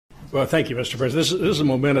Well, thank you, Mr. President. This is a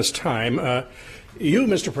momentous time. You,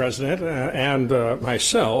 Mr. President, and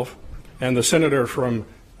myself, and the senator from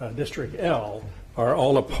District L are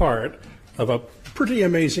all a part of a pretty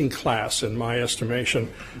amazing class, in my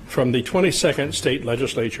estimation, from the 22nd State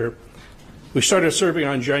Legislature. We started serving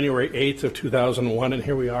on January 8th of 2001, and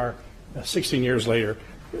here we are 16 years later.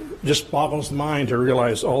 It just boggles the mind to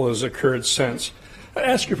realize all that has occurred since. I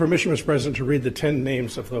ask your permission, Mr. President, to read the 10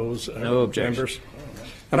 names of those members.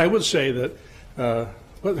 And I would say that the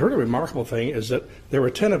really remarkable thing is that there were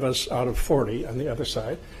 10 of us out of 40 on the other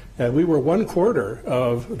side. We were 1/4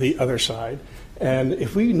 of the other side. And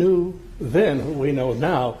if we knew then what we know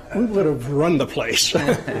now, we would have run the place.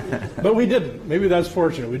 But we didn't. Maybe that's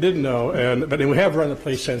fortunate. We didn't know. But we have run the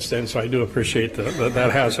place since then, so I do appreciate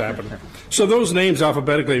that has happened. So those names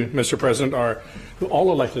alphabetically, Mr. President, are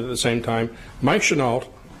all elected at the same time: Mike Chenault,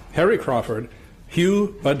 Harry Crawford,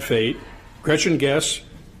 Hugh Bud Fate, Gretchen Guess,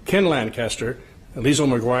 Ken Lancaster, Liesl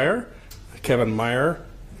McGuire, Kevin Meyer,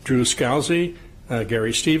 Drew Scalzi,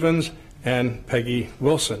 Gary Stevens, and Peggy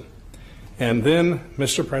Wilson. And then,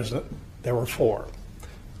 Mr. President, there were 4.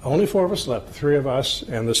 Only 4 of us left, 3 of us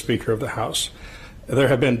and the Speaker of the House. There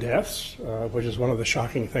have been deaths, which is one of the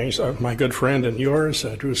shocking things. My good friend and yours,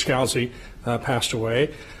 Drew Scalzi, passed away.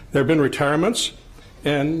 There have been retirements,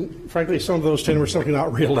 and frankly, some of those 10 were simply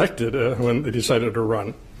not reelected when they decided to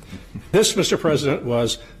run. This, Mr. President,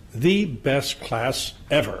 was the best class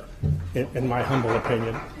ever, in my humble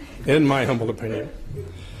opinion. In my humble opinion.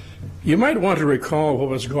 You might want to recall what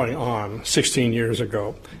was going on 16 years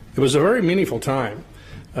ago. It was a very meaningful time.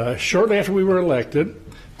 Shortly after we were elected,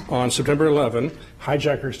 on September 11,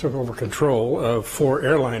 hijackers took over control of 4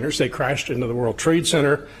 airliners. They crashed into the World Trade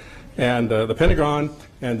Center and the Pentagon,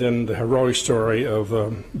 and then the heroic story of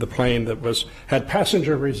the plane that had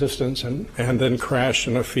passenger resistance and then crashed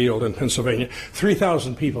in a field in Pennsylvania.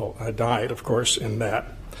 3,000 people died, of course, in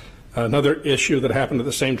that. Another issue that happened at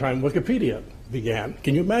the same time, Wikipedia began.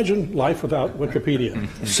 Can you imagine life without Wikipedia?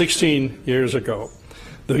 16 years ago.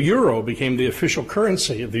 The euro became the official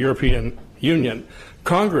currency of the European Union.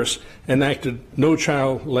 Congress enacted No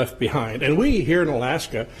Child Left Behind. And we here in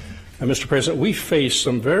Alaska, Mr. President, we face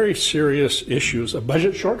some very serious issues, a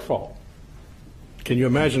budget shortfall. Can you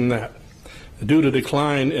imagine that? Due to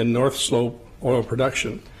decline in North Slope oil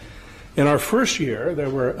production. In our first year, there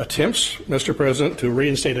were attempts, Mr. President, to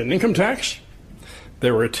reinstate an income tax.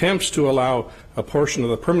 There were attempts to allow a portion of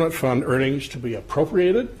the permanent fund earnings to be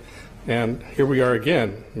appropriated. And here we are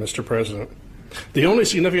again, Mr. President. The only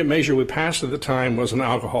significant measure we passed at the time was an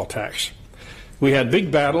alcohol tax. We had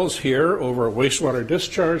big battles here over wastewater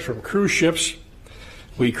discharge from cruise ships.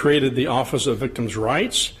 We created the Office of Victims'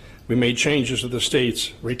 Rights. We made changes to the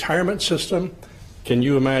state's retirement system. Can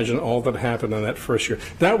you imagine all that happened in that first year?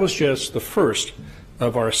 That was just the first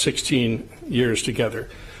of our 16 years together.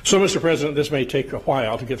 So, Mr. President, this may take a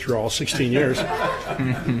while to get through all 16 years.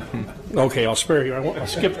 Okay, I'll spare you.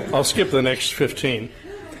 I'll skip the next 15.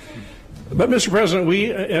 But, Mr. President,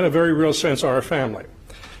 we, in a very real sense, are a family.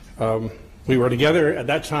 We were together at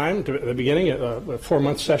that time, at the beginning, a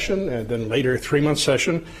 4-month session, and then later 3-month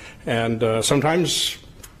session, and sometimes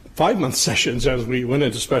 5-month sessions as we went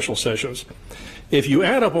into special sessions. If you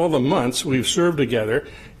add up all the months we've served together,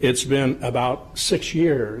 it's been about 6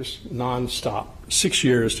 years nonstop, 6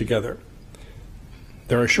 years together.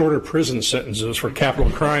 There are shorter prison sentences for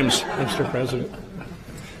capital crimes, Mr. President.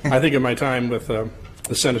 I think of my time with the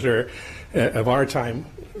senator, of our time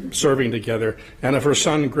serving together, and of her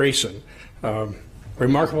son, Grayson,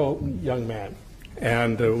 remarkable young man.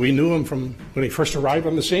 And we knew him from when he first arrived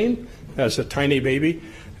on the scene as a tiny baby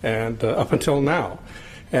and up until now.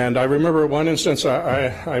 And I remember one instance,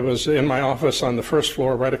 I was in my office on the first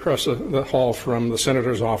floor right across the hall from the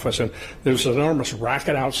senator's office, and there was an enormous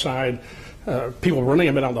racket outside, people running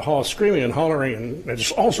up and down the hall screaming and hollering, and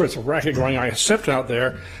just all sorts of racket going on. I stepped out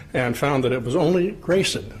there and found that it was only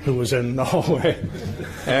Grayson who was in the hallway.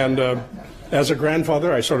 And as a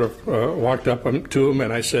grandfather, I sort of walked up to him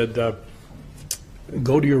and I said,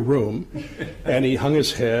 go to your room. And he hung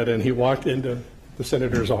his head and he walked into the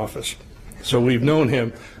senator's office. So we've known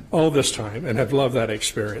him all this time and have loved that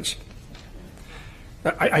experience.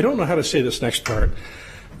 I don't know how to say this next part,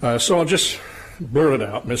 so I'll just blurt it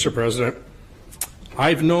out, Mr. President.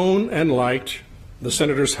 I've known and liked the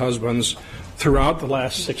senator's husbands throughout the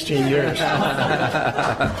last 16 years.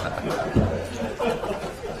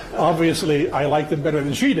 Obviously, I like them better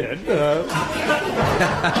than she did.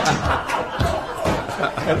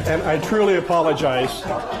 And I truly apologize.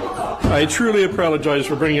 I truly apologize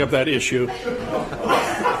for bringing up that issue.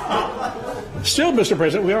 Still, Mr.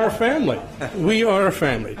 President, we are a family. We are a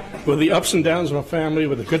family. with the ups and downs of a family,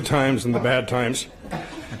 with the good times and the bad times.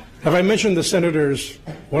 Have I mentioned the senator's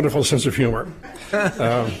wonderful sense of humor?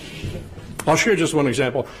 I'll share just one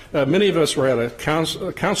example. Many of us were at a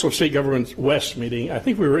Council of State Governments West meeting. I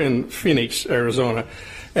think we were in Phoenix, Arizona,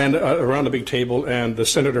 and around a big table, and the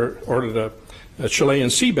senator ordered a Chilean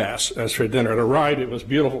sea bass as for dinner. At a ride, it was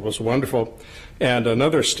beautiful, it was wonderful, and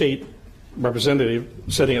another state representative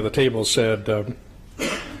sitting at the table said,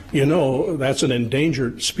 you know, that's an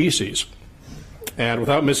endangered species. And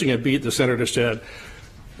without missing a beat, the senator said,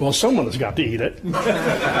 well, someone has got to eat it.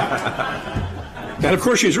 And of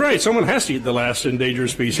course she's right, someone has to eat the last endangered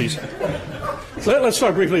species. Let's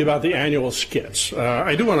talk briefly about the annual skits.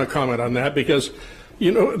 I do want to comment on that because,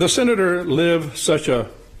 you know, the senator lived such a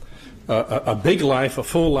big life, a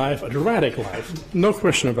full life, a dramatic life, no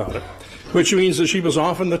question about it, which means that she was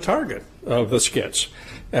often the target of the skits,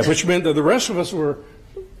 which meant that the rest of us were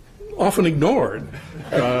often ignored.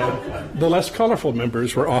 The less colorful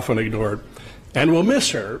members were often ignored. And we'll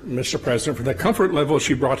miss her, Mr. President, for the comfort level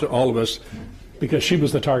she brought to all of us because she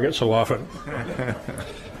was the target so often.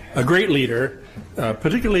 A great leader,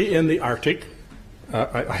 particularly in the Arctic.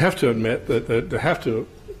 I have to admit that I have to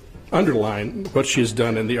underline what she's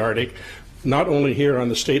done in the Arctic, not only here on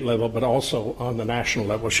the state level, but also on the national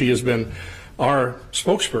level. She has been our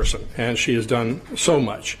spokesperson, and she has done so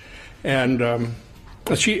much. And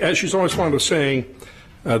as she's always fond of saying,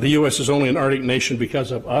 the U.S. is only an Arctic nation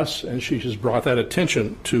because of us, and she has brought that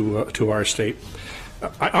attention to our state.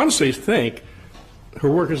 I honestly think her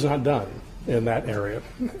work is not done in that area,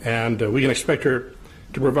 and we can expect her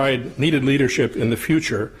to provide needed leadership in the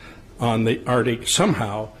future on the Arctic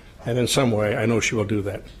somehow, and in some way. I know she will do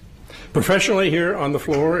that. Professionally, here on the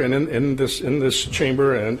floor and in this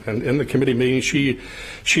chamber and in the committee meetings,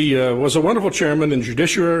 she was a wonderful chairman in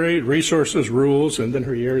Judiciary, Resources, Rules, and then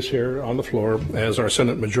her years here on the floor as our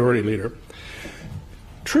Senate Majority Leader.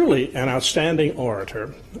 Truly an outstanding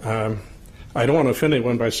orator. I don't want to offend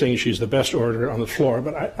anyone by saying she's the best orator on the floor,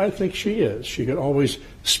 but I think she is. She could always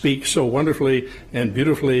speak so wonderfully and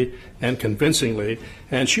beautifully and convincingly,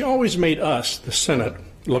 and she always made us, the Senate,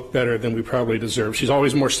 look better than we probably deserve. She's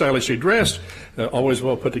always more stylishly dressed, always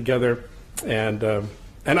well put together, and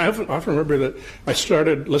I often remember that I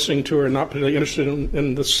started listening to her, not particularly interested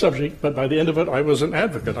in the subject, but by the end of it, I was an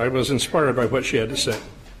advocate. I was inspired by what she had to say.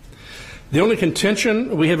 The only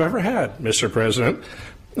contention we have ever had, Mr. President,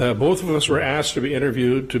 both of us were asked to be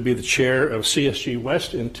interviewed to be the chair of CSG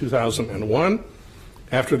West in 2001.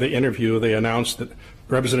 After the interview, they announced that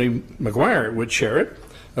Representative McGuire would chair it.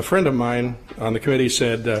 A friend of mine on the committee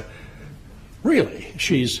said, really,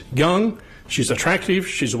 she's young, she's attractive,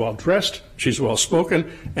 she's well-dressed, she's well-spoken,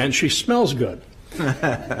 and she smells good.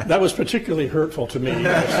 That was particularly hurtful to me.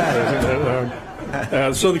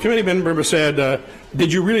 So the committee member said,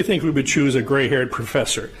 did you really think we would choose a gray-haired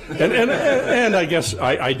professor? And I guess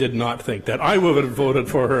I did not think that. I would have voted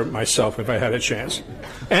for her myself if I had a chance.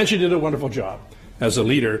 And she did a wonderful job as a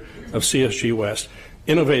leader of CSG West.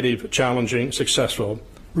 Innovative, challenging, successful,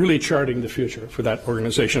 really charting the future for that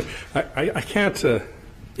organization. I can't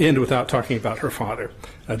end without talking about her father,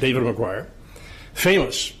 David McGuire,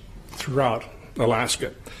 famous throughout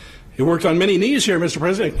Alaska. He worked on many knees here, Mr.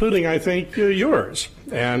 President, including, I think, yours.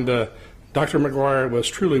 And Dr. McGuire was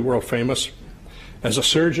truly world famous as a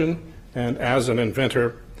surgeon and as an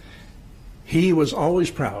inventor. He was always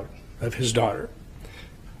proud of his daughter.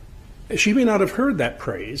 She may not have heard that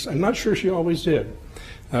praise. I'm not sure she always did.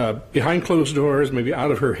 Behind closed doors, maybe out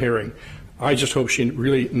of her hearing. I just hope she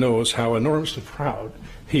really knows how enormously proud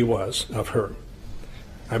he was of her.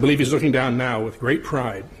 I believe he's looking down now with great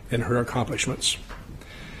pride in her accomplishments.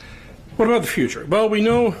 What about the future? Well, we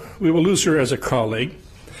know we will lose her as a colleague,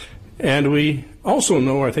 and we also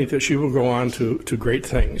know, I think, that she will go on to great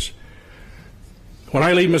things. When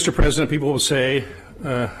I leave, Mr. President, people will say,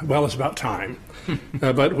 well, it's about time.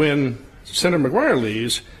 But when Senator McGuire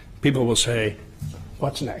leaves, people will say,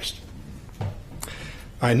 what's next?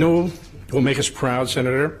 I know it will make us proud,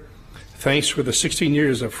 Senator. Thanks for the 16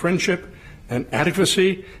 years of friendship and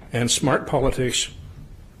advocacy and smart politics.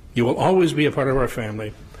 You will always be a part of our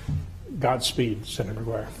family. Godspeed, Senator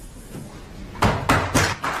McGuire.